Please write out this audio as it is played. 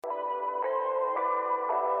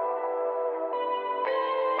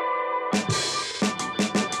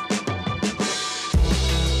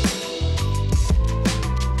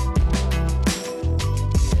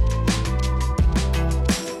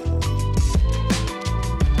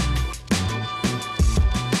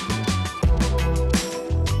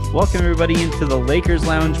Welcome everybody into the Lakers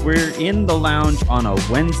Lounge. We're in the lounge on a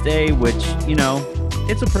Wednesday, which,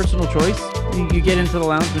 it's a personal choice. You get into the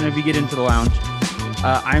lounge whenever you get into the lounge.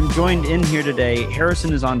 I'm joined in here today.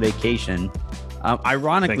 Harrison is on vacation.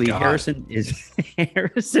 Ironically, Harrison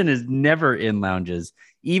is never in lounges,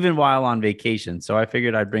 even while on vacation. So I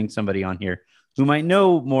figured I'd bring somebody on here who might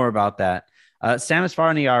know more about that.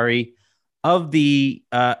 Esfandiari of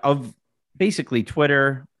basically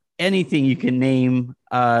Twitter, anything you can name.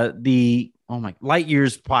 Lightyears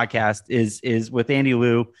podcast is with Andy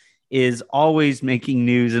Liu, is always making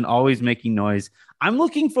news and always making noise. I'm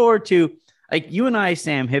looking forward to, like, you and I,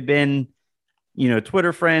 Sam, have been,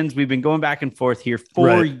 Twitter friends. We've been going back and forth here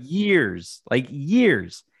for years.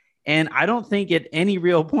 And I don't think at any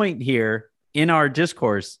real point here in our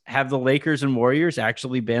discourse have the Lakers and Warriors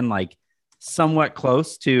actually been like somewhat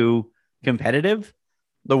close to competitive.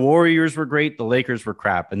 The Warriors were great. The Lakers were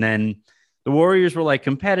crap. And then the Warriors were like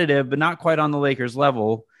competitive, but not quite on the Lakers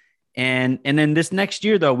level. And then this next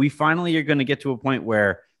year, though, we finally are going to get to a point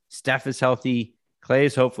where Steph is healthy. Clay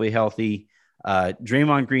is hopefully healthy.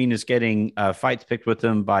 Draymond Green is getting fights picked with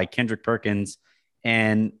him by Kendrick Perkins.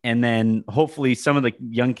 And then hopefully some of the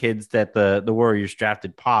young kids that the Warriors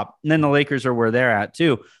drafted pop. And then the Lakers are where they're at,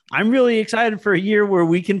 too. I'm really excited for a year where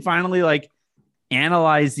we can finally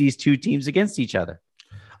analyze these two teams against each other.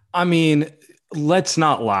 I mean, let's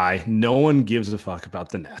not lie. No one gives a fuck about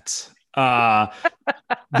the Nets.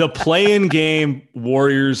 The play-in game,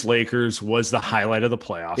 Warriors-Lakers, was the highlight of the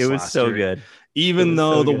playoffs. It was so good. Even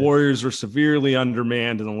though the Warriors were severely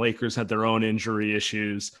undermanned and the Lakers had their own injury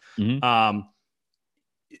issues. Mm-hmm.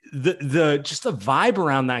 The vibe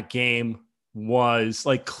around that game was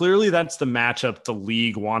like, clearly that's the matchup the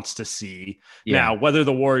league wants to see. Yeah. Now, whether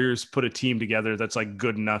the Warriors put a team together that's like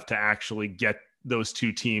good enough to actually get those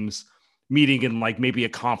two teams meeting in like maybe a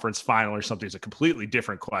conference final or something is a completely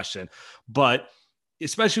different question. But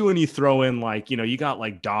especially when you throw in you got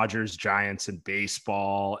like Dodgers, Giants in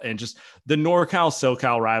baseball, and just the NorCal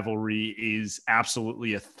SoCal rivalry is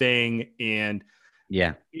absolutely a thing. And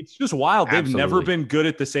yeah, it's just wild. They've never been good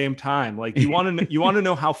at the same time. Like, you want to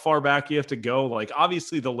know how far back you have to go. Like,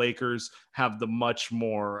 obviously the Lakers have the much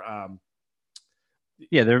more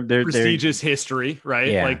they're prestigious history, right?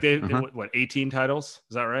 Yeah. Like they 18 titles,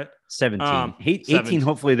 is that right? 17. 18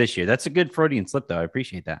 hopefully this year. That's a good Freudian slip, though. I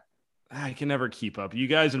appreciate that. I can never keep up. You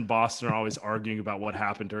guys in Boston are always arguing about what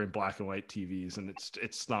happened during black and white TVs, and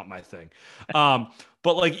it's not my thing. But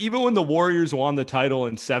like, even when the Warriors won the title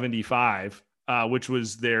in 75, which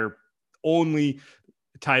was their only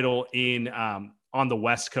title in on the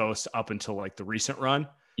West Coast up until like the recent run,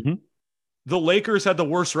 mm-hmm. The Lakers had the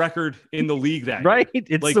worst record in the league that year.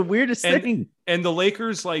 It's like, the weirdest thing. And the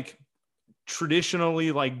Lakers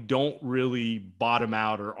traditionally don't really bottom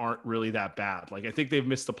out or aren't really that bad. Like, I think they've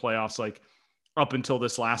missed the playoffs up until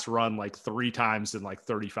this last run 3 times in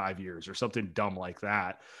 35 years or something dumb like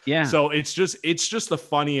that. Yeah. So it's just the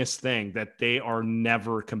funniest thing that they are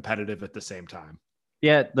never competitive at the same time.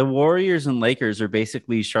 Yeah, the Warriors and Lakers are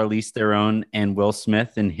basically Charlize Theron and Will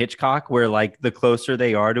Smith and Hitchcock, where the closer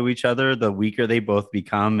they are to each other, the weaker they both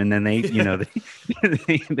become, and then they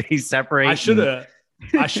they separate. I should have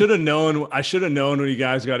known when you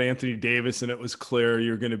guys got Anthony Davis and it was clear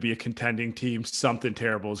you're going to be a contending team. Something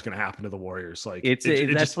terrible is going to happen to the Warriors.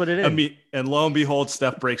 That's what it is. And lo and behold,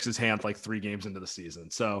 Steph breaks his hand 3 games into the season.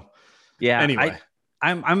 So yeah, anyway.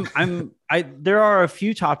 There are a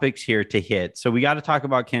few topics here to hit. So we got to talk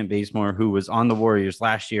about Kent Bazemore, who was on the Warriors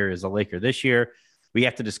last year as a Laker this year. We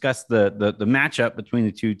have to discuss the matchup between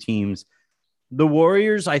the two teams. The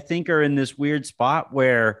Warriors, I think, are in this weird spot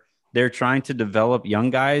where they're trying to develop young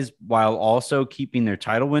guys while also keeping their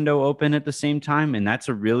title window open at the same time. And that's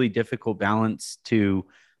a really difficult balance to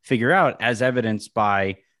figure out, as evidenced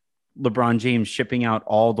by LeBron James shipping out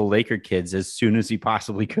all the Laker kids as soon as he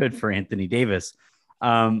possibly could for Anthony Davis.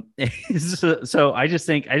 So I just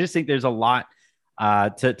think there's a lot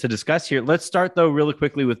to discuss here. Let's start though really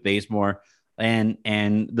quickly with Bazemore and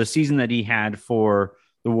the season that he had for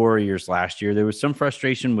the Warriors last year. There was some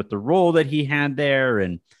frustration with the role that he had there,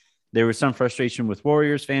 and there was some frustration with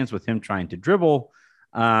Warriors fans with him trying to dribble.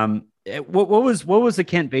 What was the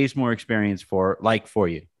Kent Bazemore experience for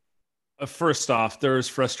you? First off, there was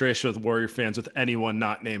frustration with Warrior fans with anyone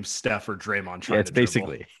not named Steph or Draymond trying to dribble.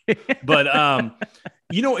 Basically. But,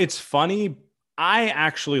 it's funny. I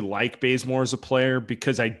actually like Bazemore as a player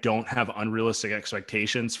because I don't have unrealistic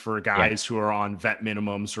expectations for guys who are on vet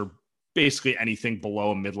minimums or basically anything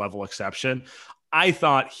below a mid-level exception. I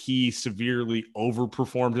thought he severely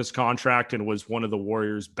overperformed his contract and was one of the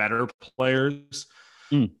Warriors' better players.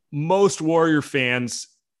 Most Warrior fans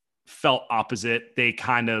felt opposite.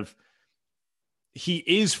 He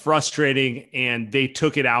is frustrating, and they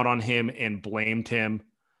took it out on him and blamed him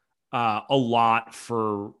a lot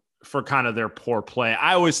for kind of their poor play.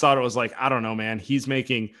 I always thought it was like, I don't know, man, he's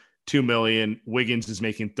making $2 million. Wiggins is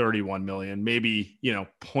making $31 million. Maybe,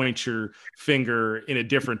 point your finger in a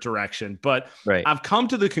different direction. But right. I've come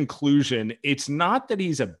to the conclusion, it's not that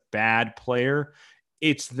he's a bad player.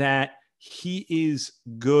 It's that he is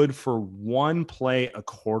good for one play a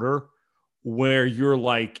quarter where you're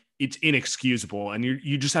like, it's inexcusable. And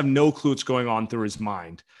you just have no clue what's going on through his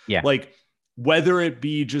mind. Yeah. Like, whether it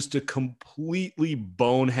be just a completely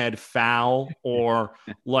bonehead foul or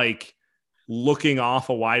like looking off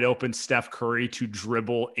a wide open Steph Curry to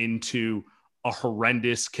dribble into a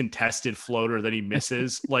horrendous contested floater that he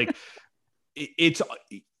misses. Like it's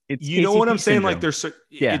you know what I'm saying? Syndrome. Like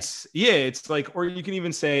it's like, or you can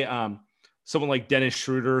even say someone like Dennis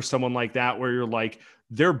Schroeder, someone like that, where you're like,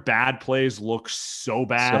 their bad plays look so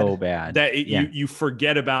bad that you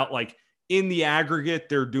forget about, like, in the aggregate,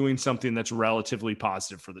 they're doing something that's relatively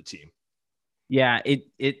positive for the team. Yeah.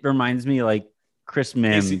 It reminds me, like, Chris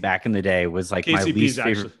Mim back in the day was like KCP my least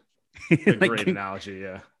favorite. A great analogy.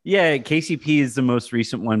 Yeah. Yeah. KCP is the most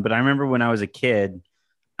recent one, but I remember when I was a kid,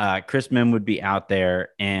 Chris Mim would be out there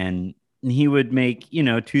and he would make,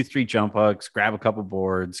 2-3 jump hooks, grab a couple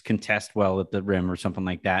boards, contest well at the rim or something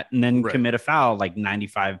like that, and then commit a foul like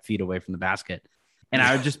 95 feet away from the basket. And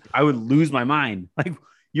I would lose my mind. Like,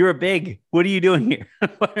 you're a big. What are you doing here?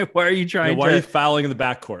 Why are you trying? Why are you fouling in the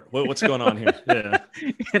backcourt? What's going on here? Yeah.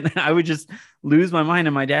 And I would just lose my mind.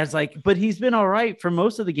 And my dad's like, but he's been all right for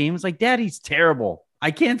most of the game. It's like, Dad, he's terrible.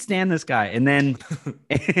 I can't stand this guy. And then,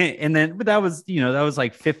 but that was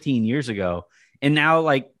like 15 years ago. And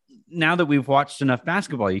now that we've watched enough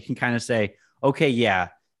basketball, you can kind of say, okay, yeah,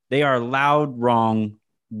 they are loud wrong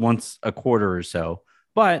once a quarter or so,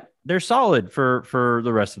 but they're solid for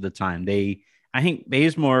the rest of the time. I think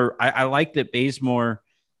Bazemore, I like that Bazemore,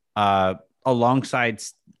 alongside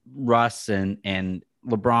Russ and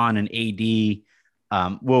LeBron and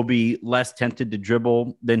AD, will be less tempted to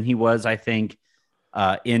dribble than he was, I think,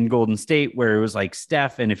 in Golden State, where it was like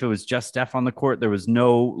Steph. And if it was just Steph on the court, there was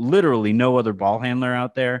literally no other ball handler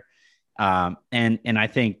out there. And I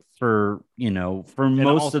think for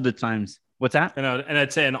most of the times, what's that? And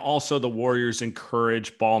I'd say, and also the Warriors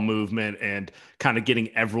encourage ball movement and kind of getting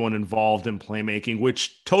everyone involved in playmaking,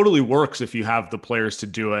 which totally works if you have the players to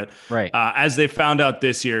do it. Right. As they found out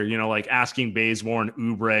this year, like asking Bazemore and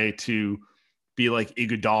Oubre to be like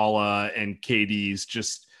Iguodala and KD's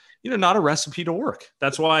just, not a recipe to work.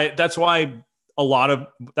 That's why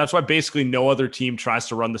basically no other team tries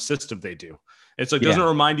to run the system they do. It's like, doesn't it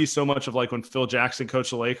remind you so much of like when Phil Jackson coached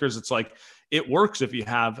the Lakers? It's like, it works if you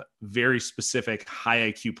have very specific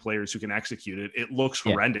high IQ players who can execute it. It looks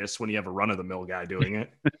horrendous when you have a run of the mill guy doing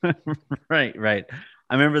it. Right.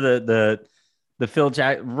 I remember the Phil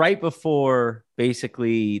Jack right before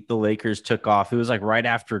basically the Lakers took off. It was like right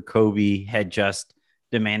after Kobe had just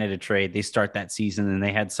demanded a trade. They start that season and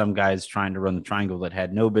they had some guys trying to run the triangle that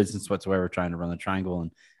had no business whatsoever trying to run the triangle.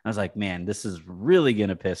 And I was like, man, this is really going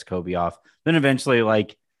to piss Kobe off. Then eventually,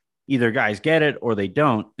 like, either guys get it or they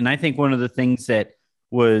don't. And I think one of the things that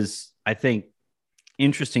was, I think,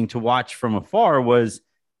 interesting to watch from afar was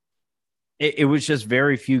it was just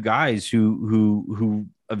very few guys who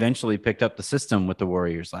eventually picked up the system with the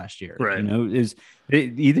Warriors last year. Right.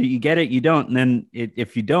 Either you get it, you don't. And then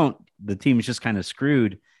if you don't, the team is just kind of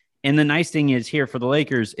screwed. And the nice thing is here for the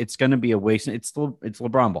Lakers, it's going to be a waste. It's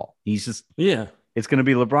LeBron ball. He's just, it's going to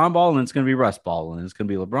be LeBron ball and it's going to be Russ ball. And it's going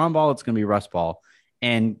to be LeBron ball. It's going to be Russ ball.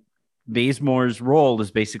 And Bazemore's role is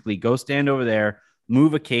basically go stand over there,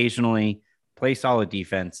 move occasionally, play solid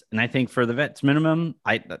defense. And I think for the vets minimum,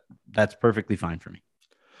 that's perfectly fine for me.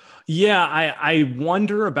 Yeah, I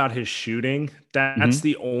wonder about his shooting. That's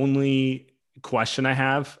the only question I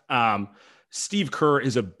have. Steve Kerr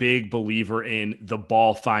is a big believer in the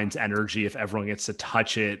ball finds energy if everyone gets to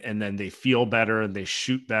touch it, and then they feel better and they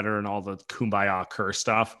shoot better and all the kumbaya Kerr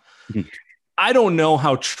stuff. I don't know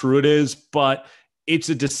how true it is, but it's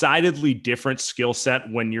a decidedly different skill set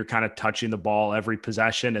when you're kind of touching the ball every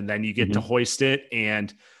possession and then you get to hoist it,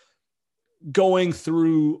 and going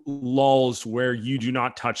through lulls where you do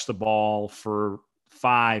not touch the ball for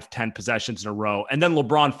 5-10 possessions in a row. And then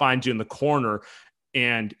LeBron finds you in the corner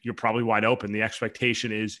and you're probably wide open. The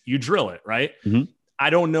expectation is you drill it, right? I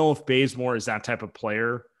don't know if Bazemore is that type of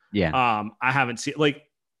player. Yeah. I haven't seen like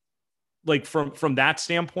from that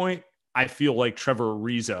standpoint, I feel like Trevor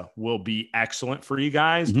Ariza will be excellent for you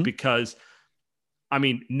guys because I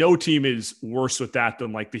mean, no team is worse with that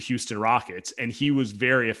than like the Houston Rockets. And he was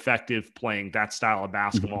very effective playing that style of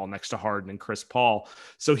basketball next to Harden and Chris Paul.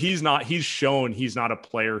 So he's shown he's not a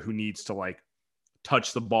player who needs to like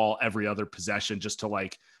touch the ball every other possession just to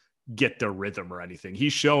like get their rhythm or anything.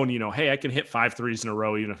 He's shown, hey, I can hit 5 threes in a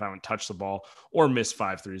row, even if I haven't touched the ball, or miss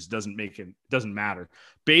 5 threes. Doesn't matter.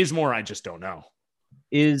 Bazemore, I just don't know.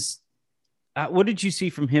 What did you see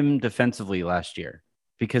from him defensively last year?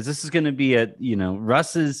 Because this is going to be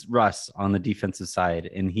Russ is Russ on the defensive side,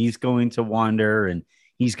 and he's going to wander, and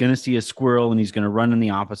he's going to see a squirrel, and he's going to run in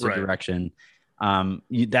the opposite direction.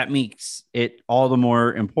 That makes it all the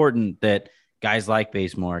more important that guys like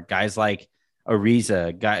Bazemore, guys like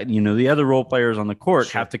Ariza, the other role players on the court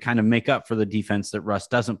have to kind of make up for the defense that Russ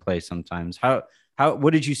doesn't play sometimes.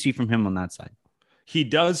 What did you see from him on that side? He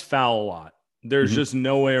does foul a lot. There's just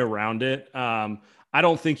no way around it. I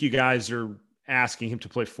don't think you guys are asking him to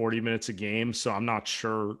play 40 minutes a game, so I'm not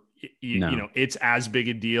sure it's as big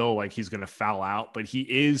a deal like he's going to foul out, but he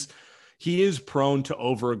is prone to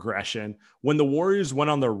over-aggression. When the Warriors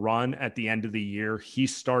went on the run at the end of the year, he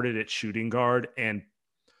started at shooting guard and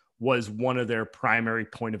was one of their primary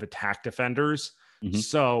point of attack defenders.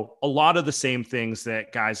 So a lot of the same things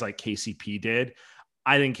that guys like KCP did.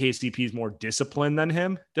 I think KCP is more disciplined than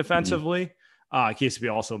him defensively.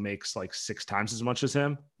 KCP also makes like 6 times as much as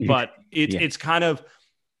him, but it's kind of,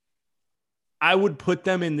 I would put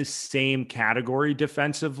them in the same category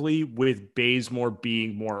defensively, with Bazemore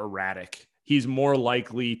being more erratic. He's more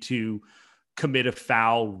likely to commit a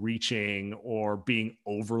foul reaching or being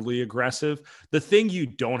overly aggressive. The thing you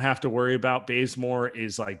don't have to worry about Bazemore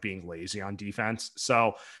is like being lazy on defense.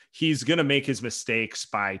 So he's going to make his mistakes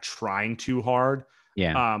by trying too hard.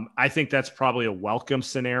 I think that's probably a welcome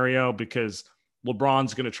scenario, because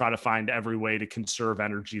LeBron's going to try to find every way to conserve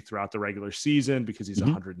energy throughout the regular season because he's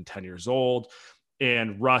 110 years old.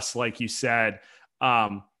 And Russ, like you said,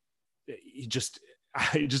 he just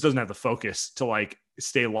doesn't have the focus to like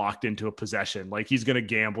stay locked into a possession. Like, he's going to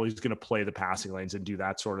gamble. He's going to play the passing lanes and do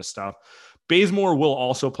that sort of stuff. Bazemore will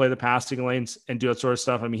also play the passing lanes and do that sort of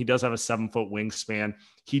stuff. I mean, he does have a 7-foot wingspan.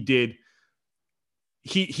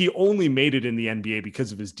 He only made it in the NBA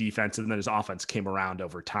because of his defense, and then his offense came around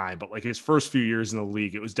over time. But like his first few years in the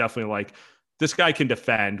league, it was definitely like, this guy can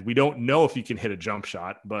defend. We don't know if he can hit a jump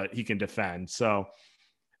shot, but he can defend. So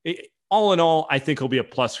all in all, I think he'll be a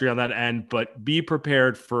plus for you on that end, but be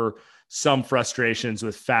prepared for some frustrations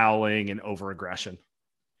with fouling and over-aggression.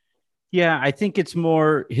 Yeah, I think it's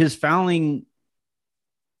more his fouling,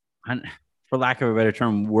 for lack of a better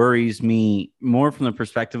term, worries me more from the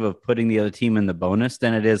perspective of putting the other team in the bonus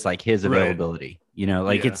than it is like his availability. You don't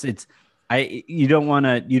want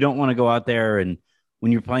to go out there, and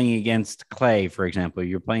when you're playing against Clay, for example,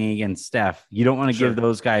 you're playing against Steph, you don't want to give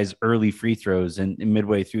those guys early free throws and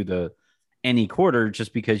midway through any quarter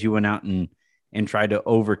just because you went out and tried to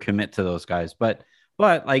overcommit to those guys. But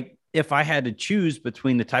like, if I had to choose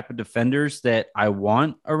between the type of defenders that I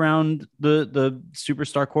want around the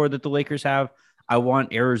superstar core that the Lakers have, I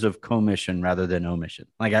want errors of commission rather than omission.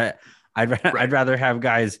 Like I'd rather have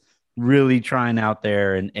guys really trying out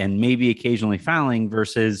there and maybe occasionally fouling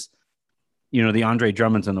versus, the Andre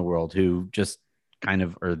Drummonds in the world who just kind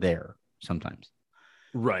of are there sometimes.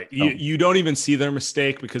 Right. You don't even see their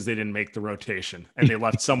mistake because they didn't make the rotation and they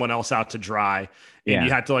left someone else out to dry. And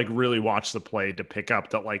you had to like really watch the play to pick up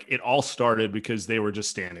that like it all started because they were just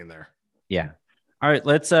standing there. Yeah. All right.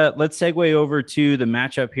 Let's segue over to the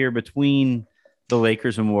matchup here between the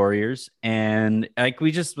Lakers and Warriors. And like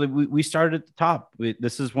we started at the top.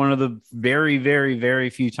 This is one of the very, very, very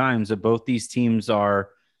few times that both these teams are.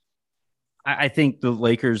 I think the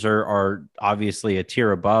Lakers are obviously a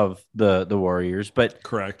tier above the Warriors, but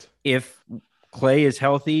correct. If Clay is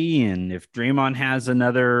healthy and if Draymond has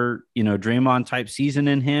another, Draymond type season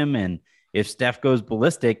in him, and if Steph goes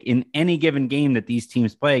ballistic in any given game that these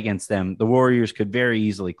teams play against them, the Warriors could very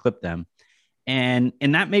easily clip them. And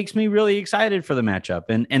that makes me really excited for the matchup.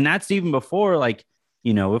 And that's even before, like,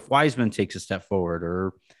 if Wiseman takes a step forward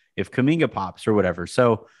or if Kuminga pops or whatever.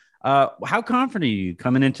 So, how confident are you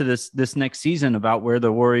coming into this next season about where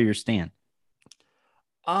the Warriors stand?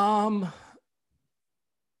 I'm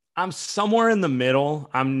somewhere in the middle.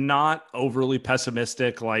 I'm not overly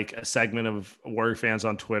pessimistic like a segment of Warrior fans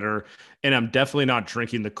on Twitter, and I'm definitely not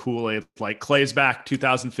drinking the Kool-Aid like Clay's back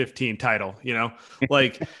 2015 title,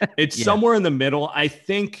 like it's somewhere in the middle. I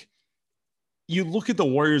think you look at the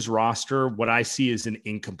Warriors roster, what I see is an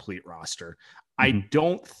incomplete roster. I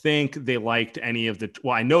don't think they liked any of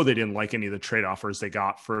I know they didn't like any of the trade offers they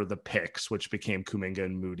got for the picks, which became Kuminga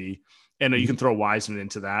and Moody. And you can throw Wiseman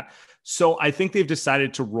into that. So I think they've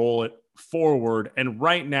decided to roll it forward. And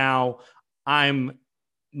right now, I'm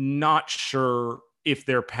not sure if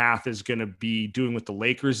their path is going to be doing what the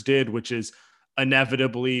Lakers did, which is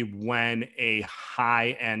inevitably when a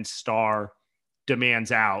high-end star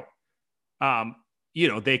demands out,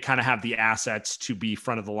 they kind of have the assets to be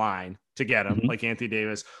front of the line to get him, like Anthony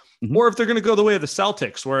Davis. Or if they're going to go the way of the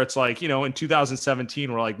Celtics, where it's like, in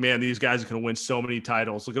 2017, we're like, man, these guys are going to win so many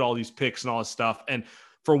titles. Look at all these picks and all this stuff. And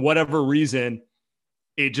for whatever reason,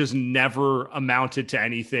 it just never amounted to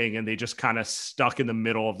anything. And they just kind of stuck in the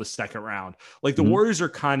middle of the second round. Like the Warriors are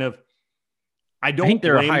kind of, I think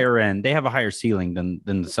they're a higher end. They have a higher ceiling than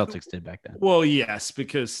the Celtics did back then. Well, yes,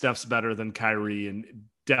 because Steph's better than Kyrie and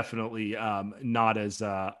definitely not as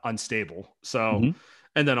unstable. So,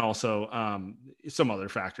 and then also some other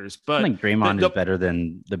factors. But I think Draymond is better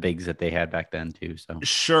than the bigs that they had back then too. So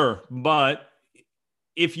sure. But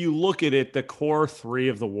if you look at it, the core three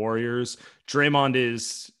of the Warriors, Draymond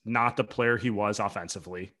is not the player he was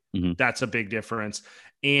offensively. That's a big difference.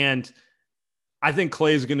 And I think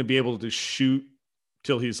Klay is going to be able to shoot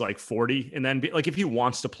till he's like 40. And then if he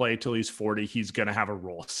wants to play till he's 40, he's going to have a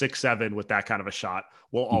role. 6'7" with that kind of a shot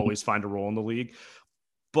will always find a role in the league.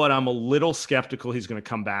 But I'm a little skeptical he's going to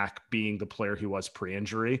come back being the player he was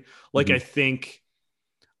pre-injury. I think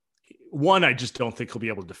I just don't think he'll be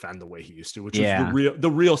able to defend the way he used to, which is the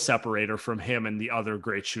real separator from him and the other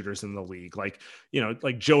great shooters in the league. Like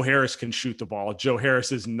Joe Harris can shoot the ball. Joe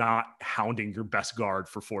Harris is not hounding your best guard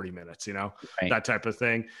for 40 minutes, that type of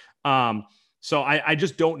thing. So I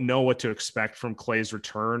just don't know what to expect from Klay's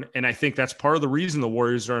return. And I think that's part of the reason the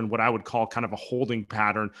Warriors are in what I would call kind of a holding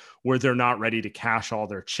pattern where they're not ready to cash all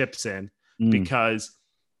their chips in because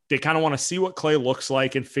they kind of want to see what Klay looks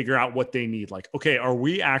like and figure out what they need. Like, okay, are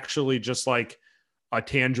we actually just like a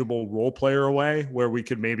tangible role player away where we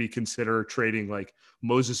could maybe consider trading like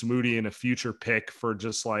Moses Moody and a future pick for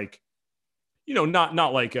just like,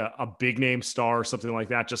 not like a big name star or something like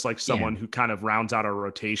that, just like someone who kind of rounds out our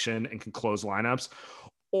rotation and can close lineups?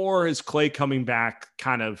 Or is Klay coming back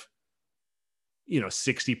kind of,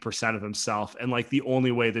 60% of himself? And like the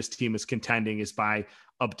only way this team is contending is by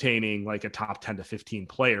obtaining like a top 10 to 15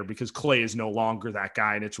 player because Klay is no longer that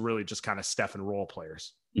guy. And it's really just kind of Steph and role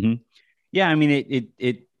players. Yeah. I mean,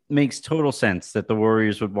 it makes total sense that the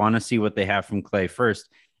Warriors would want to see what they have from Klay first.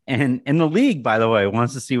 And the league, by the way,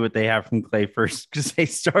 wants to see what they have from Klay first because they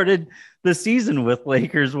started the season with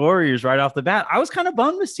Lakers Warriors right off the bat. I was kind of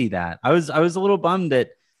bummed to see that. I was a little bummed that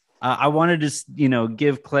I wanted to,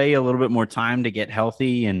 give Klay a little bit more time to get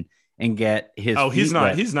healthy and get his. Oh, he's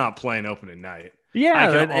not playing opening night.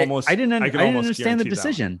 Yeah, I didn't understand the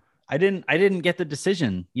decision. I didn't get the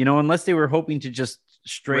decision, unless they were hoping to just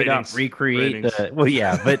straight up recreate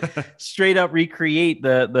straight up recreate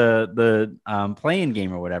the playing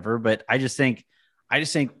game or whatever. But I just think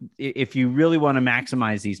if you really want to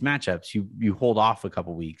maximize these matchups, you hold off a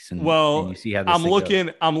couple weeks and you see how this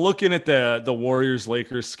I'm looking at the Warriors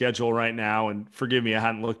Lakers schedule right now, and forgive me, I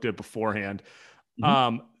hadn't looked at it beforehand.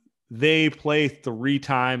 They play 3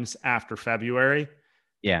 times after February.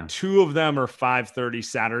 Yeah. 2 of them are 5:30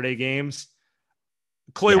 Saturday games.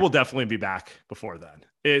 Klay will definitely be back before then.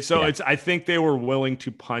 I think they were willing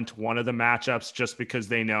to punt one of the matchups just because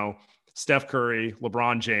they know Steph Curry,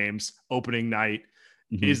 LeBron James, opening night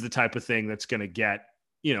is the type of thing that's going to get,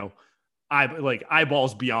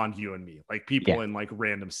 eyeballs beyond you and me, like people in like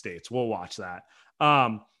random states. We'll watch that.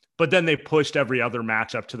 But then they pushed every other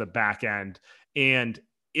matchup to the back end, and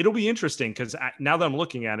it'll be interesting because now that I'm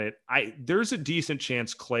looking at it, there's a decent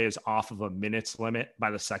chance Klay is off of a minutes limit by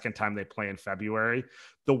the second time they play in February.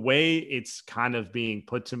 The way it's kind of being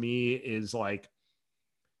put to me is like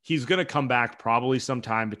he's going to come back probably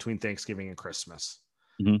sometime between Thanksgiving and Christmas.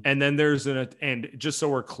 And then and just so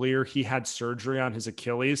we're clear, he had surgery on his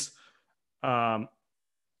Achilles. November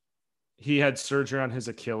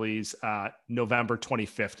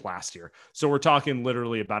 25th last year. So we're talking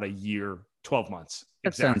literally about a year, 12 months.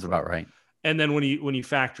 That sounds about right. And then when you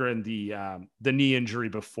factor in the knee injury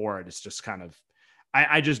before it, it's just kind of,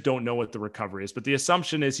 I just don't know what the recovery is, but the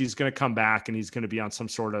assumption is he's going to come back and he's going to be on some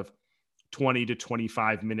sort of 20 to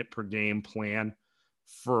 25 minute per game plan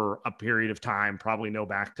for a period of time, probably no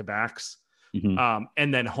back-to-backs.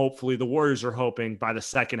 And then hopefully the Warriors are hoping by the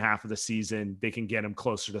second half of the season, they can get him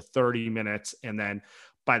closer to 30 minutes. And then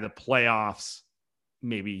by the playoffs,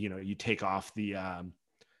 maybe, you take off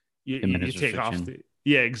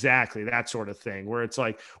exactly. That sort of thing where it's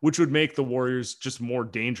like, which would make the Warriors just more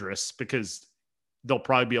dangerous because they'll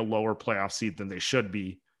probably be a lower playoff seed than they should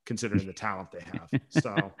be considering the talent they have.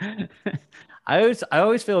 So I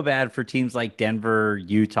always feel bad for teams like Denver,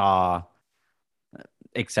 Utah,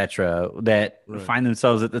 etc., that Right. find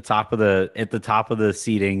themselves at the top of the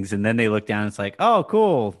seedings, and then they look down and it's like, oh,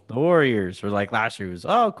 cool, the Warriors, or like last year was,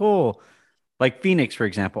 oh, cool, like Phoenix, for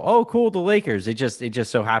example. Oh, cool, the Lakers. It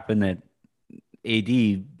just so happened that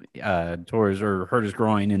AD tore his or hurt his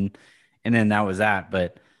groin, and then that was that.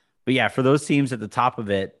 But yeah, for those teams at the top of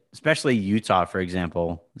it, especially Utah, for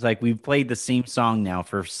example, it's like we've played the same song now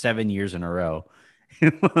for 7 years in a row.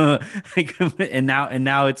 Like, and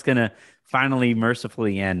now it's gonna finally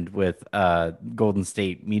mercifully end with Golden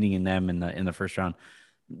State meeting them in the first round.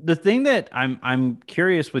 The thing that I'm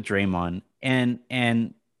curious with Draymond,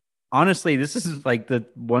 and honestly, this is like the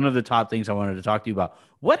one of the top things I wanted to talk to you about.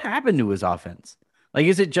 What happened to his offense? Like,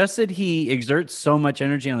 is it just that he exerts so much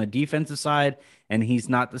energy on the defensive side and he's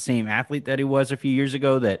not the same athlete that he was a few years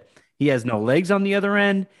ago, that he has no legs on the other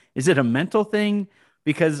end? Is it a mental thing?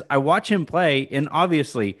 Because I watch him play and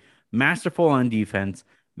obviously masterful on defense,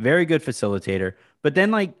 very good facilitator, but then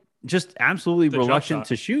like just absolutely The jump reluctant shot.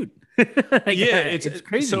 to shoot. Like, Yeah, it's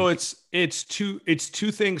crazy. so it's two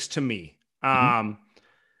things to me. Mhm.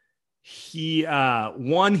 He's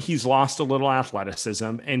lost a little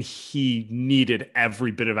athleticism, and he needed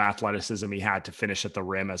every bit of athleticism he had to finish at the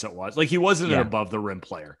rim as it was. Like, he wasn't an Yeah. above the rim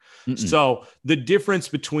player. Mm-mm. So the difference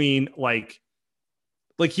between like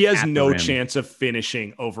he has At the no rim. chance of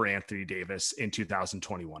finishing over Anthony Davis in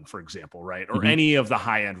 2021, for example, right? Or Mhm. any of the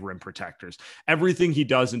high-end rim protectors. Everything he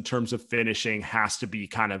does in terms of finishing has to be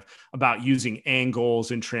kind of about using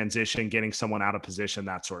angles in transition, getting someone out of position,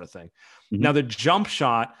 that sort of thing. Mhm. Now, the jump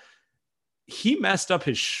shot, he messed up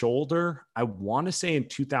his shoulder, I want to say in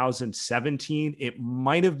 2017. It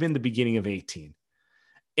might have been the beginning of 18.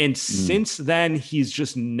 And Mm. since then, he's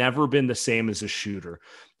just never been the same as a shooter.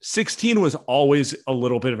 16 was always a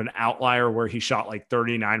little bit of an outlier where he shot like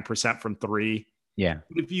 39% from three. Yeah.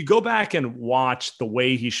 If you go back and watch the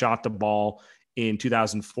way he shot the ball in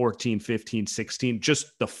 2014, 15, 16,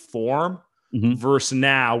 just the form Mhm. versus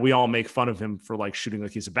now, we all make fun of him for like shooting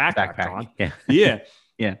like he's a backpack Backpack. on. Yeah. Yeah.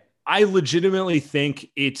 Yeah. I legitimately think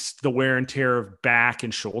it's the wear and tear of back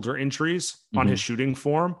and shoulder injuries on his Mhm. shooting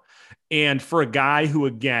form. And for a guy who,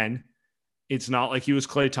 again, it's not like he was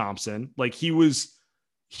Klay Thompson. Like, he was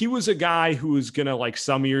a guy who was gonna, like,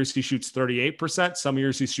 some years he shoots 38%, some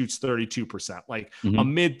years he shoots 32%, like a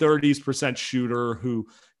Mhm. mid 30s% shooter who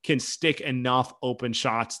can stick enough open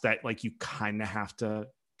shots that like you kind of have to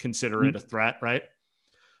consider it Mhm. a threat, right?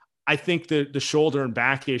 I think the shoulder and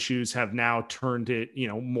back issues have now turned it,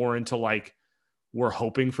 more into like we're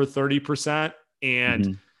hoping for 30%. And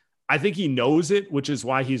Mhm. I think he knows it, which is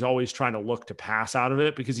why he's always trying to look to pass out of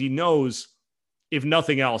it, because he knows, if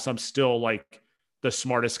nothing else, I'm still like the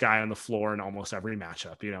smartest guy on the floor in almost every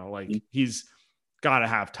matchup. Like, Mhm. he's got to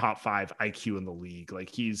have top 5 IQ in the league. Like,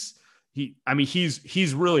 he's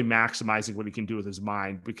really maximizing what he can do with his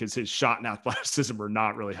mind, because his shot and athleticism are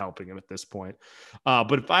not really helping him at this point.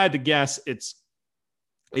 But if I had to guess, it's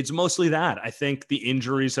mostly that. I think the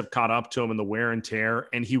injuries have caught up to him and the wear and tear,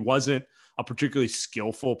 and he wasn't a particularly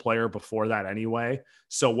skillful player before that anyway.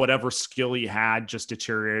 So whatever skill he had just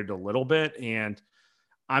deteriorated a little bit. And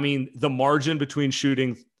I mean, the margin between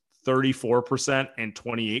shooting 34% and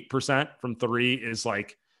 28% from three is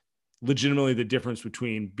like legitimately the difference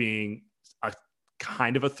between being a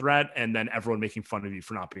kind of a threat and then everyone making fun of you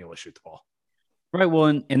for not being able to shoot the ball. Right. Well,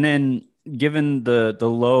 and then given the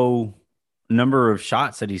low number of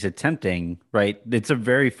shots that he's attempting, right, it's a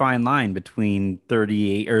very fine line between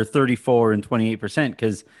 38 or 34 and 28%,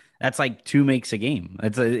 because that's like two makes a game.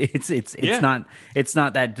 It's Yeah.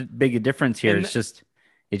 not that big a difference here. And It's just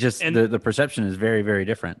and the perception is very, very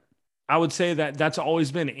different. I would say that that's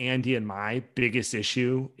always been Andy and my biggest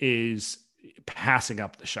issue is passing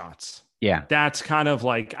up the shots. Yeah. That's kind of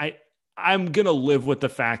like I'm going to live with the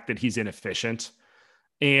fact that he's inefficient,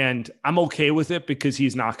 and I'm okay with it because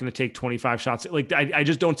he's not going to take 25 shots. Like, I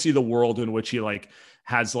just don't see the world in which he like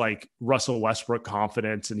has like Russell Westbrook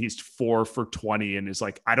confidence and he's 4 for 20 and is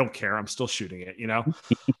like, I don't care, I'm still shooting it. Yeah.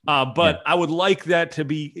 But I would like that to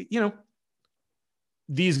be,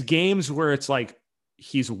 these games where it's like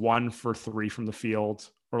he's 1 for 3 from the field,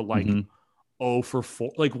 or like Hmm. 0 for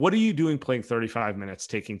 4. Like, what are you doing playing 35 minutes,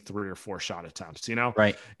 taking 3 or 4 shot attempts?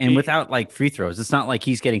 Right. And It, without like free throws, it's not like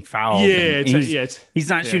he's getting yeah, fouled and he's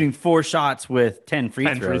not yeah, shooting four shots with 10 free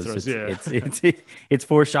 10 free throws. throws. It's Yeah. it's it's it's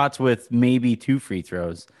four shots with maybe two free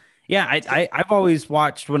throws. Yeah, I've always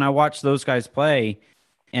watched when I watch those guys play,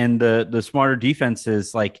 and the smarter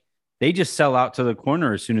defenses, like, they just sell out to the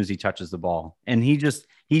corner as soon as he touches the ball. And he just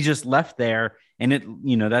left there, and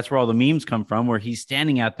that's where all the memes come from, where he's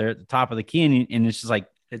standing out there at the top of the key, and it's just like,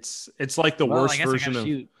 It's like the well, I worst guess I gotta version of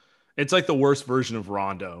shoot. It's like the worst version of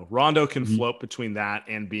Rondo. Rondo can Mhm. float between that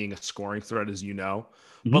and being a scoring threat, as you know.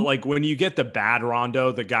 But Mhm. like when you get the bad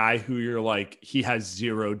Rondo, the guy who you're like, he has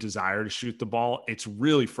zero desire to shoot the ball, it's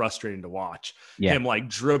really frustrating to watch Yeah. him like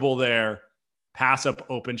dribble there, pass up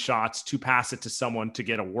open shots to pass it to someone to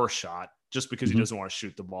get a worse shot just because he Mhm. doesn't want to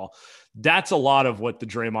shoot the ball. That's a lot of what the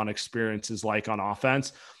Draymond experience is like on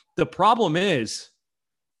offense. The problem is,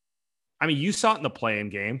 I mean, you saw it in the play-in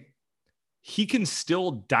game. He can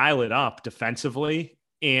still dial it up defensively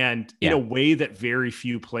and in a Yeah. way that very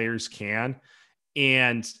few players can.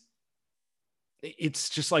 And it's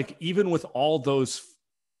just like, even with all those,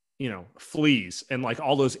 fleas and like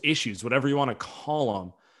all those issues, whatever you want to call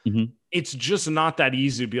them, Mhm. it's just not that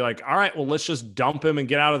easy to be like, all right, well, let's just dump him and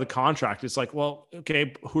get out of the contract. It's like, well,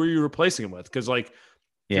 okay, who are you replacing him with? Because like,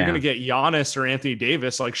 if you're going to Yeah. get Giannis or Anthony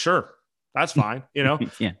Davis, like, sure, that's fine. Yeah.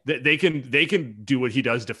 They can do what he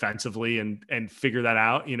does defensively and figure that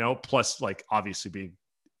out. Plus like obviously being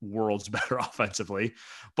worlds better offensively,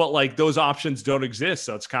 but like those options don't exist.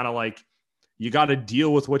 So it's kind of like you got to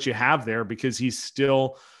deal with what you have there because he's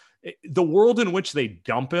still the world in which they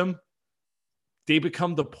dump him. They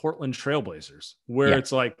become the Portland Trailblazers, where Yeah.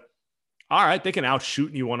 it's like, all right, they can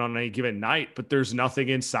outshoot you one on any given night, but there's nothing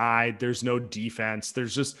inside. There's no defense.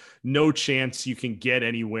 There's just no chance you can get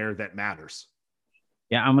anywhere that matters.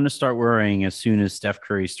 Yeah. I'm going to start worrying as soon as Steph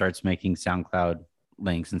Curry starts making SoundCloud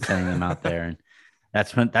links and sending them out there. And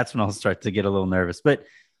that's when I'll start to get a little nervous. But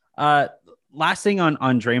uh, last thing on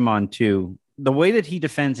Draymond too, the way that he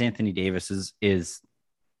defends Anthony Davis is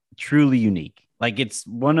truly unique. Like it's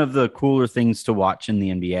one of the cooler things to watch in the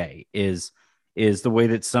NBA is the way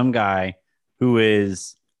that some guy who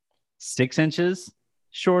is 6 inches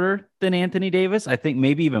shorter than Anthony Davis, I think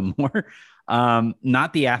maybe even more,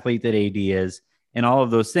 not the athlete that AD is, and all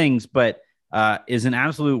of those things, but is an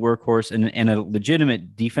absolute workhorse and a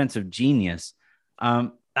legitimate defensive genius.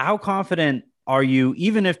 How confident are you,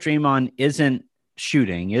 even if Draymond isn't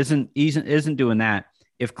shooting, isn't doing that?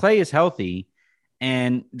 If Clay is healthy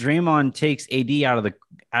and Draymond takes AD out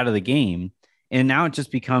of the game, and now it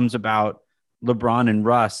just becomes about LeBron and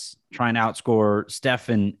Russ trying to outscore Steph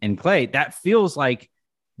and Clay, that feels like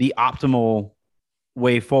the optimal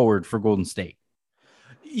way forward for Golden State.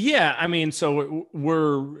 Yeah, I mean, so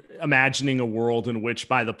we're imagining a world in which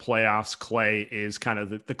by the playoffs, Clay is kind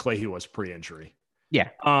of the Clay he was pre-injury. Yeah.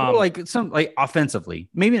 Well, like some like offensively,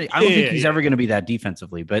 maybe I don't think he's ever going to be that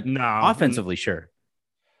defensively, but no, offensively, sure.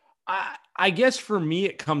 I guess for me,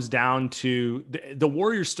 it comes down to the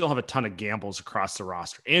Warriors still have a ton of gambles across the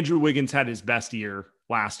roster. Andrew Wiggins had his best year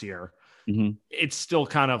last year. Mm-hmm. It's still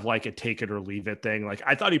kind of like a take it or leave it thing. Like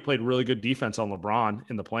I thought he played really good defense on LeBron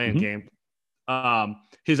in the play-in game.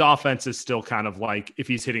 His offense is still kind of like, if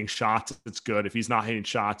he's hitting shots, it's good. If he's not hitting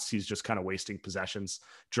shots, he's just kind of wasting possessions,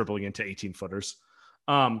 dribbling into 18 footers.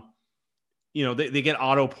 They get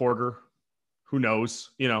Otto Porter. Who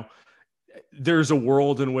knows? There's a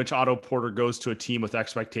world in which Otto Porter goes to a team with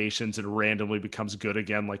expectations and randomly becomes good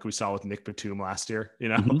again, like we saw with Nick Batum last year,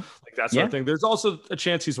 Mm-hmm. like that sort of thing. There's also a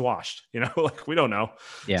chance he's washed, like we don't know.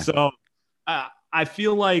 Yeah. So I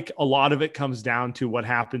feel like a lot of it comes down to what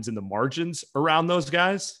happens in the margins around those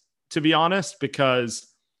guys, to be honest, because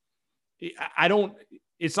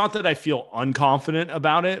it's not that I feel unconfident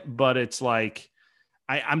about it, but it's like,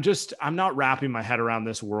 I'm not wrapping my head around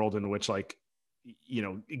this world in which like,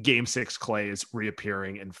 game 6 Clay is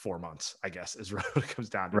reappearing in 4 months, I guess is what it comes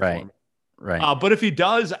down to. Right. Right. But if he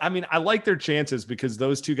does, I mean, I like their chances because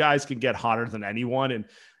those two guys can get hotter than anyone. And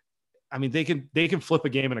I mean, they can flip a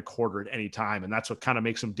game in a quarter at any time. And that's what kind of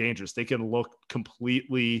makes them dangerous. They can look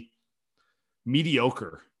completely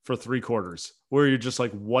mediocre for 3 quarters where you're just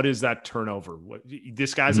like, what is that turnover?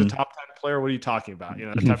 This guy's a top 10 player. What are you talking about?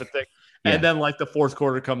 That type of thing. Yeah. And then like the 4th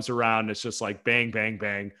quarter comes around. It's just like bang, bang,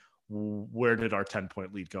 bang. Where did our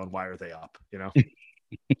 10-point lead go and why are they up?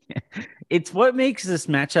 It's what makes this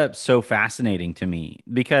matchup so fascinating to me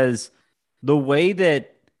because the way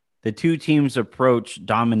that the two teams approach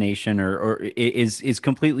domination or is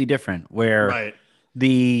completely different, where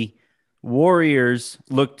the Warriors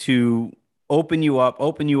look to open you up,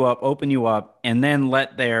 and then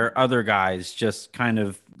let their other guys just kind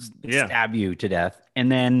of stab you to death. And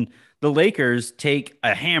then the Lakers take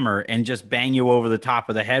a hammer and just bang you over the top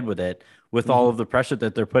of the head with it, with all of the pressure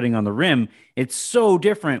that they're putting on the rim. It's so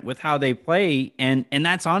different with how they play. And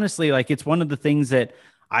that's honestly, like, it's one of the things that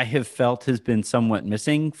I have felt has been somewhat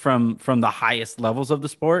missing from the highest levels of the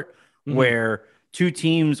sport, where two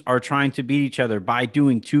teams are trying to beat each other by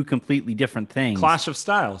doing two completely different things. Clash of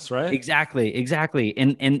styles, right? Exactly.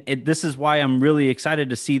 And this is why I'm really excited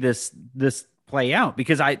to see this play out,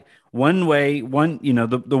 because the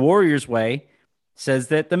Warriors way says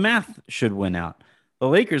that the math should win out. The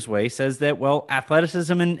Lakers way says that, well,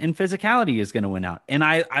 athleticism and physicality is going to win out. And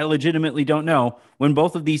I legitimately don't know when if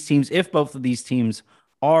both of these teams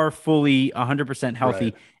are fully 100% healthy,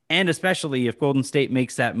 Right. and especially if Golden State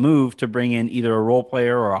makes that move to bring in either a role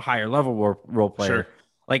player or a higher level role player, Sure.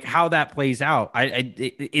 like how that plays out.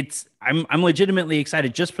 I'm legitimately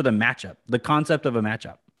excited just for the matchup, the concept of a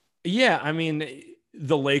matchup. Yeah, I mean,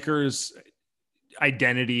 the Lakers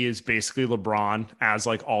identity is basically LeBron, as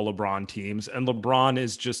like all LeBron teams, and LeBron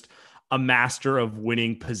is just a master of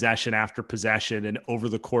winning possession after possession, and over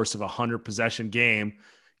the course of 100 possession game,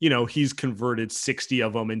 he's converted 60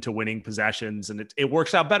 of them into winning possessions, and it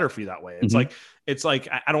works out better for you that way. It's like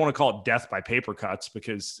I don't want to call it death by paper cuts,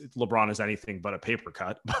 because LeBron is anything but a paper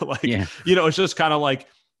cut, but it's just kind of like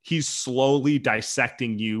he's slowly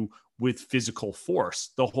dissecting you with physical force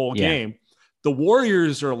the whole game. The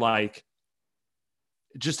Warriors are like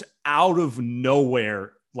just out of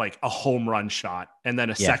nowhere, like a home run shot and then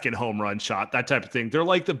a second home run shot, that type of thing. They're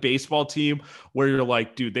like the baseball team where you're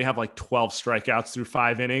like, dude, they have like 12 strikeouts through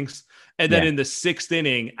 5 innings. And then in the 6th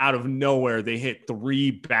inning, out of nowhere, they hit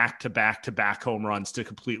 3 back-to-back home runs to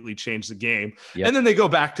completely change the game. Yep. And then they go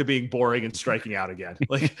back to being boring and striking out again.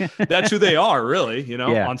 Like that's who they are, really,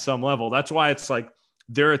 on some level. That's why it's like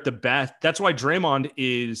they're at the best. That's why Draymond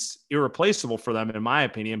is irreplaceable for them, in my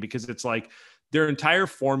opinion, because it's like their entire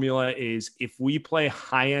formula is, if we play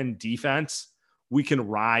high-end defense, we can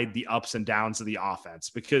ride the ups and downs of the offense,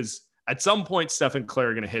 because at some point Steph and Clay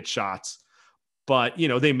are going to hit shots, but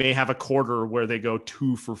they may have a quarter where they go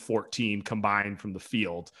 2 for 14 combined from the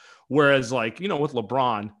field. Whereas with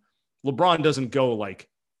LeBron doesn't go like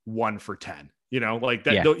 1 for 10, like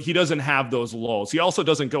that. Yeah. He doesn't have those lulls. He also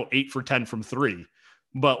doesn't go 8 for 10 from 3,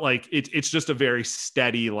 but like it's just a very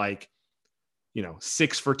steady,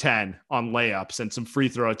 6 for 10 on layups and some free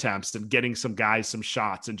throw attempts and getting some guys some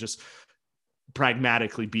shots and just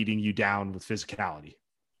pragmatically beating you down with physicality.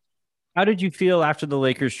 How did you feel after the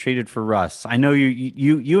Lakers traded for Russ? I know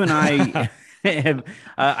you and I have.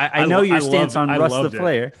 I know your stance on Russ the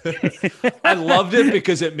player. I loved it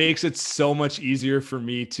because it makes it so much easier for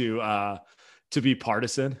me to be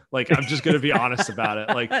partisan. Like, I'm just going to be honest about it.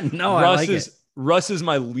 Like, no, Russ is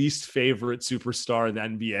my least favorite superstar in the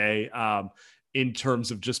NBA. In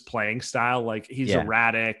terms of just playing style, like he's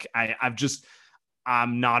erratic.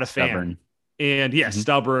 I'm not a fan. Stubborn. And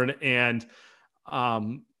stubborn. And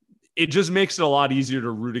it just makes it a lot easier to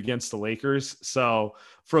root against the Lakers. So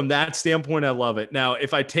from that standpoint, I love it. Now,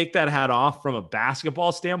 if I take that hat off from a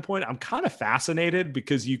basketball standpoint, I'm kind of fascinated,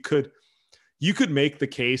 because you could make the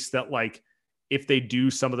case that, like, if they do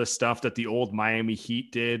some of the stuff that the old Miami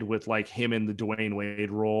Heat did with like him in the Dwayne Wade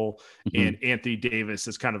role and Anthony Davis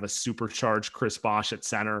is kind of a supercharged Chris Bosh at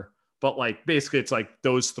center, but like basically it's like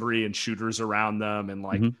those 3 and shooters around them and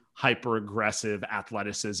like hyper aggressive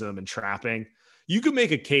athleticism and trapping. You could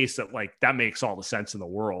make a case that like that makes all the sense in the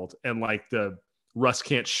world, and like the Russ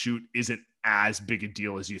can't shoot isn't as big a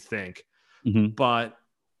deal as you think. But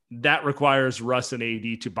that requires Russ and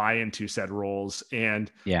AD to buy into said roles,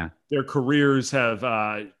 and their careers have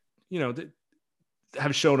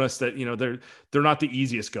shown us that they're not the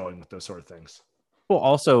easiest going with those sort of things. Well,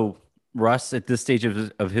 also Russ at this stage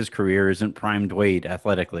of his career isn't prime Wade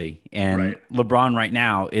athletically, and LeBron right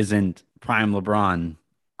now isn't prime LeBron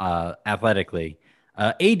athletically.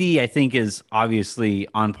 AD, I think, is obviously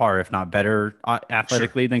on par, if not better,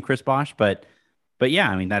 athletically than Chris Bosh. But yeah,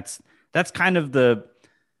 I mean that's kind of the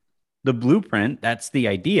blueprint. That's the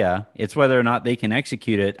idea. It's whether or not they can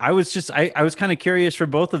execute it. I was kind of curious for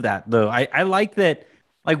both of that, though. I like that.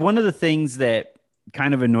 Like, one of the things that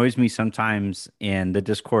kind of annoys me sometimes in the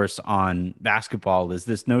discourse on basketball is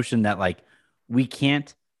this notion that like we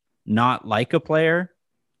can't not like a player.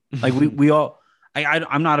 Like we all.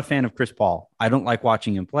 I'm not a fan of Chris Paul. I don't like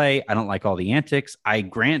watching him play. I don't like all the antics. I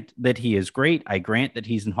grant that he is great. I grant that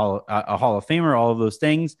he's a Hall of Famer, all of those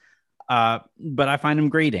things. But I find him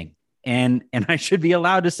grating. And I should be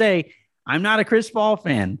allowed to say, I'm not a Chris Paul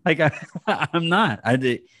fan. Like I'm not.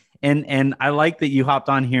 And I like that you hopped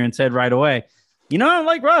on here and said right away, I don't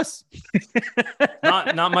like Russ.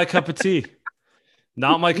 not my cup of tea.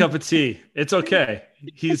 Not my cup of tea. It's okay.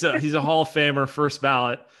 He's a Hall of Famer, first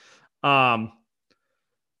ballot.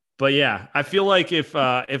 But yeah, I feel like if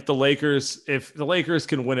the Lakers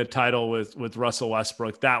can win a title with Russell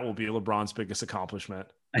Westbrook, that will be LeBron's biggest accomplishment.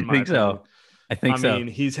 I think so. I mean,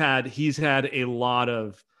 he's had a lot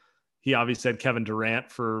of. He obviously had Kevin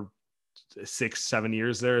Durant for 6-7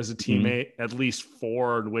 years there as a teammate, at least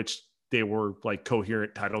 4 in which they were like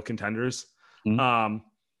coherent title contenders.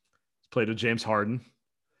 played with James Harden.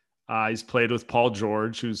 He's played with Paul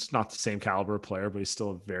George, who's not the same caliber player, but he's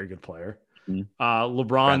still a very good player.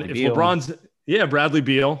 LeBron, Bradley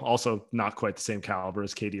Beal, also not quite the same caliber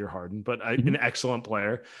as KD or Harden, but an excellent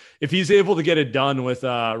player. If he's able to get it done with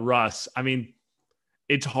Russ, I mean,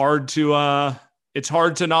 it's hard to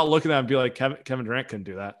not look at that and be like, Kevin Durant couldn't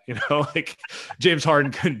do that. Like James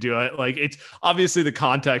Harden couldn't do it. Like, it's obviously the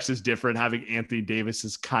context is different. Having Anthony Davis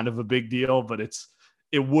is kind of a big deal, but it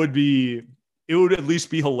would at least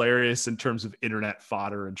be hilarious in terms of internet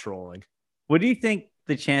fodder and trolling. What do you think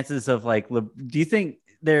the chances of do you think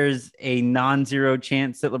there's a non-zero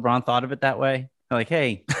chance that LeBron thought of it that way? Like,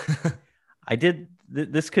 hey, I did,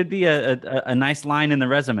 this could be a nice line in the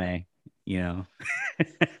resume,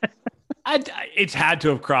 It's had to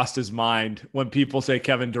have crossed his mind when people say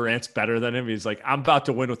Kevin Durant's better than him. He's like, I'm about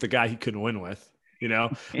to win with the guy he couldn't win with, Oh,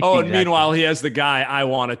 exactly. And meanwhile, he has the guy I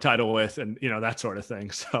want a title with, and that sort of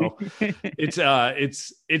thing. So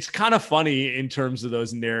it's kind of funny in terms of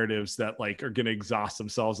those narratives that like are going to exhaust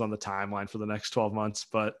themselves on the timeline for the next 12 months.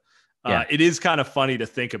 But it is kind of funny to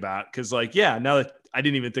think about because now that I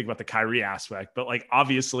didn't even think about the Kyrie aspect, but like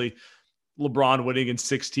obviously LeBron winning in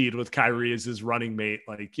 16 with Kyrie as his running mate,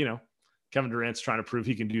 Kevin Durant's trying to prove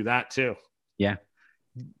he can do that too. Yeah.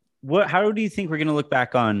 How do you think we're going to look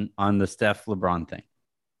back on the Steph LeBron thing?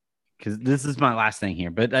 Because this is my last thing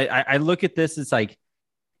here, but I look at this, it's like,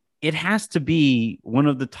 it has to be one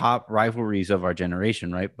of the top rivalries of our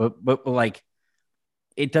generation, right? But like,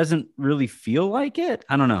 it doesn't really feel like it.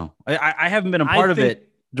 I don't know. I haven't been a part of it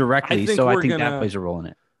directly, so I think that plays a role in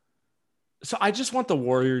it. So I just want the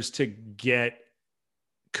Warriors to get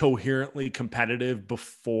coherently competitive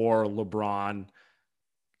before LeBron,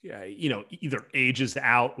 either ages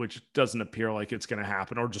out, which doesn't appear like it's going to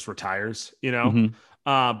happen, or just retires,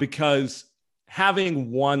 because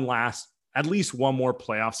having at least one more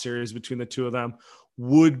playoff series between the two of them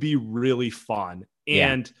would be really fun.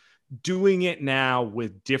 And doing it now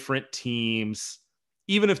with different teams,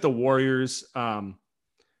 even if the Warriors,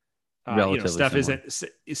 Steph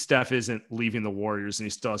isn't leaving the Warriors and he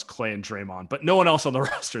still has Clay and Draymond, but no one else on the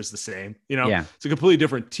roster is the same. It's a completely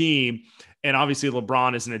different team. And obviously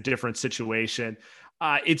LeBron is in a different situation.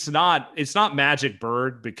 It's not Magic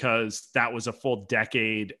Bird because that was a full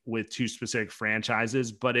decade with two specific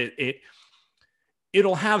franchises, but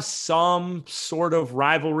it'll have some sort of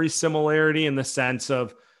rivalry similarity in the sense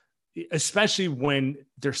of, especially when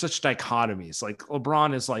there's such dichotomies. Like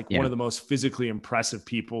LeBron is one of the most physically impressive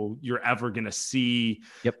people you're ever going to see.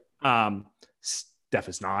 Yep. Steph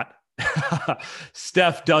is not.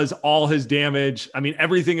 Steph does all his damage. I mean,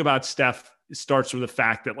 everything about Steph starts with the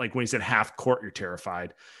fact that like when he's at half court, you're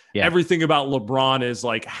terrified. Yeah. Everything about LeBron is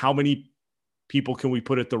like, how many people can we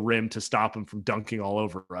put at the rim to stop him from dunking all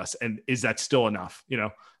over us? And is that still enough?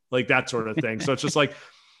 Like that sort of thing. So it's just like,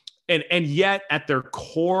 and yet at their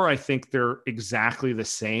core, I think they're exactly the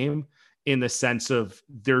same in the sense of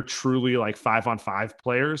they're truly like 5-on-5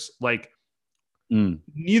 players. Like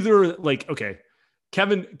neither, like, okay,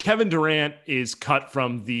 Kevin Durant is cut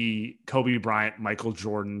from the Kobe Bryant, Michael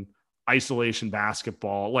Jordan isolation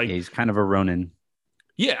basketball. Like he's kind of a Ronin.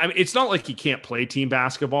 Yeah. I mean, it's not like he can't play team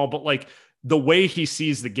basketball, but like the way he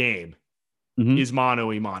sees the game is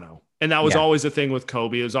mano a mano. And that was always a thing with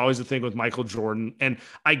Kobe. It was always a thing with Michael Jordan. And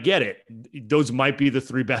I get it. Those might be the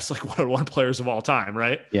three best like one-on-one players of all time,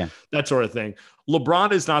 right? Yeah. That sort of thing.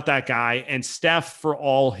 LeBron is not that guy. And Steph, for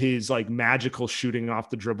all his like magical shooting off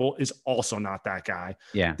the dribble, is also not that guy.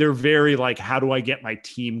 Yeah. They're very like, how do I get my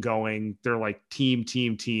team going? They're like team,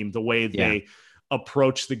 the way they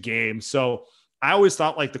approach the game. So I always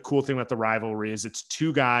thought like the cool thing about the rivalry is it's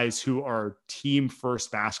two guys who are team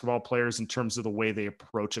first basketball players in terms of the way they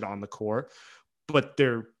approach it on the court, but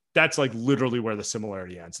that's like literally where the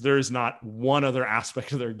similarity ends. There is not one other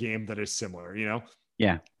aspect of their game that is similar,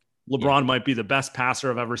 Yeah. LeBron might be the best passer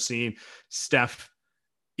I've ever seen. Steph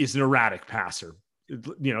is an erratic passer.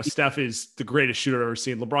 Steph is the greatest shooter I've ever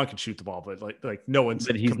seen. LeBron can shoot the ball, but like no one's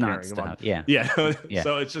but he's not him on. Yeah. Yeah.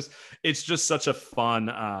 So it's just such a fun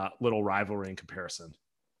little rivalry in comparison.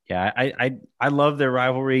 Yeah. I love their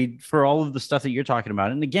rivalry for all of the stuff that you're talking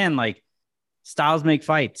about. And again, like styles make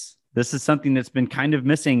fights. This is something that's been kind of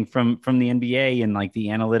missing from the NBA and like the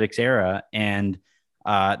analytics era. And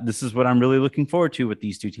this is what I'm really looking forward to with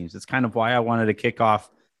these two teams. It's kind of why I wanted to kick off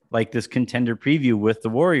like this contender preview with the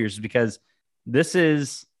Warriors, because this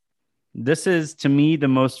is to me the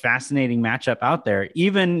most fascinating matchup out there,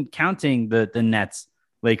 even counting the Nets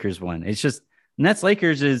Lakers one. It's just Nets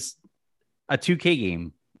Lakers is a 2K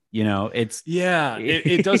game. It's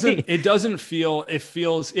it doesn't feel, it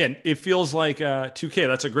feels like 2K.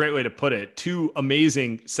 That's a great way to put it. Two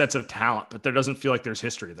amazing sets of talent, but there doesn't feel like there's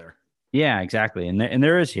history there. Yeah, exactly. And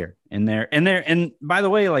there is here and by the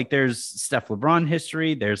way, like there's Steph-LeBron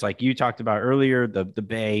history. There's, like you talked about earlier, the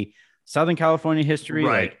Bay, Southern California history.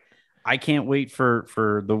 Right. Like, I can't wait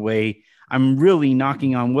for the way. I'm really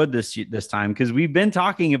knocking on wood this time, because we've been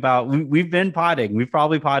talking about, we've been potting. We've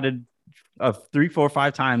probably potted 3, 4,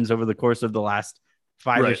 5 times over the course of the last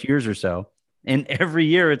 5 years or so. And every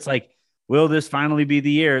year it's like, will this finally be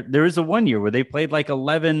the year? There was a one year where they played like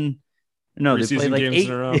 11. No, they played like 8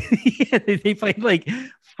 in a row. Yeah, they played like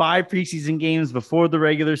 5 preseason games before the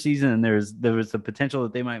regular season, and there was the potential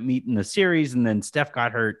that they might meet in the series, and then Steph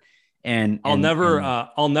got hurt. And I'll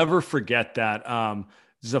never forget that.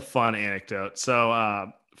 This is a fun anecdote.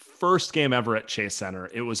 So first game ever at Chase Center,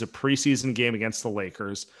 it was a preseason game against the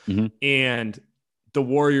Lakers, and the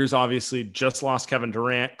Warriors obviously just lost Kevin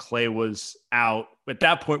Durant. Clay was out. At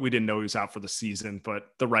that point, we didn't know he was out for the season, but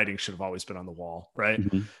the writing should have always been on the wall, right?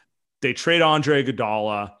 They trade Andre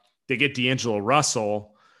Iguodala. They get D'Angelo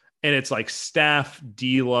Russell, and it's like Steph,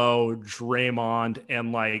 D'Lo, Draymond,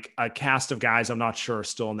 and like a cast of guys I'm not sure are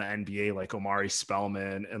still in the NBA, like Omari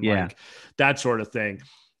Spellman and like that sort of thing.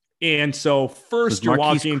 And so first, you're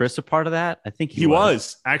walking. Chris a part of that? I think he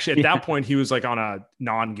was actually at that point. He was like on a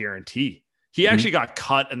non-guarantee. He actually got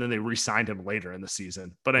cut, and then they re-signed him later in the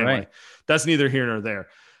season. But anyway, that's neither here nor there.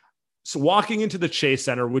 So walking into the Chase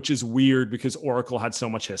Center, which is weird because Oracle had so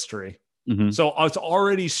much history. So it's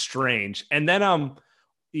already strange. And then I'm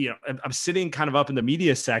sitting kind of up in the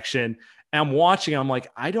media section, and I'm watching. I'm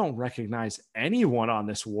like, I don't recognize anyone on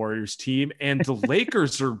this Warriors team. And the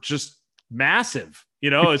Lakers are just massive.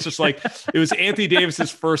 It's just like, it was Anthony Davis's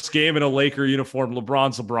first game in a Laker uniform.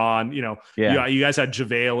 LeBron's LeBron, you guys had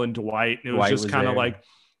JaVale and Dwight. And it was just kind of like,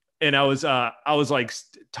 and I was like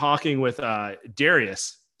talking with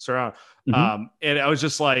Darius Surround. And I was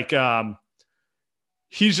just like,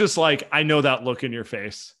 he's just like, I know that look in your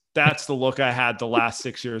face. That's the look I had the last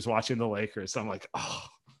 6 years watching the Lakers. I'm like,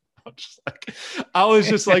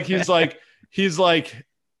 he's like,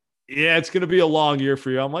 yeah, it's going to be a long year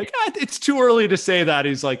for you. I'm like, it's too early to say that.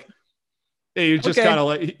 He's like, hey, he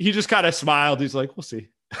just kind of smiled. He's like, we'll see.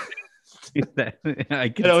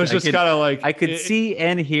 I could see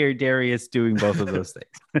and hear Darius doing both of those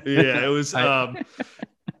things. Yeah, it was,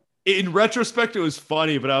 in retrospect, it was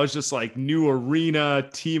funny, but I was just like, new arena,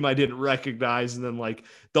 team I didn't recognize. And then like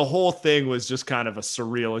the whole thing was just kind of a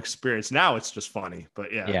surreal experience. Now it's just funny,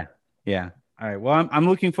 but yeah. All right. Well, I'm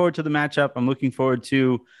looking forward to the matchup. I'm looking forward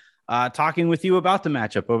to talking with you about the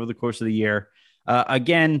matchup over the course of the year.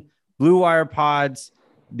 Again, Blue Wire Pods,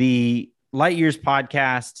 the Lightyears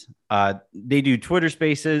podcast, they do Twitter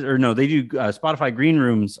Spaces, they do Spotify Green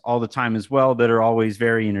Rooms all the time as well, that are always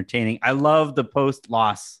very entertaining. I love the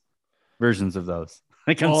post-loss versions of those.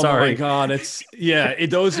 Like, I'm sorry. Oh my God.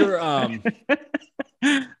 Those are, I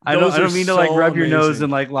don't mean to like rub your nose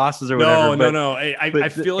in like losses or whatever. No. I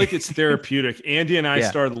feel like it's therapeutic. Andy and I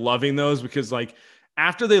started loving those because like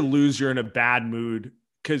after they lose, you're in a bad mood,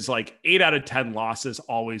 because like 8 out of 10 losses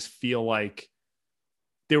always feel like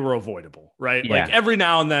they were avoidable, right? Like every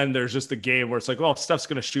now and then there's just a game where it's like, well, Steph's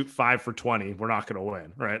going to shoot 5 for 20. We're not going to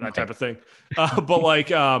win, right? That type of thing. But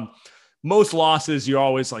like most losses, you're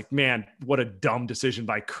always like, man, what a dumb decision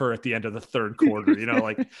by Kerr at the end of the third quarter,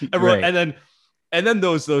 like everyone, and then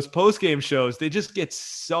those post-game shows, they just get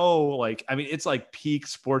so like, I mean, it's like peak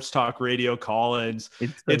sports talk radio call-ins.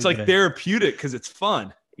 It's like therapeutic because it's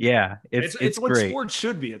fun. Yeah. It's what great. Sports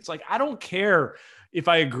should be. It's like, I don't care if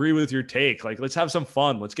I agree with your take. Like, let's have some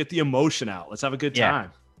fun. Let's get the emotion out. Let's have a good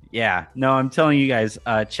time. Yeah. No, I'm telling you guys,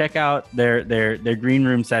 check out their green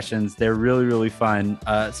room sessions. They're really, really fun,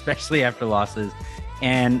 especially after losses.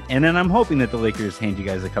 And then I'm hoping that the Lakers hand you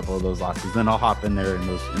guys a couple of those losses. Then I'll hop in there in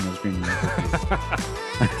those green rooms with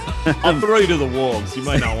you. I'll throw you to the wolves. You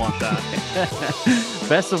might not want that.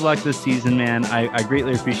 Best of luck this season, man. I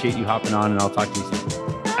greatly appreciate you hopping on, and I'll talk to you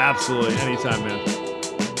soon. Absolutely. Anytime, man.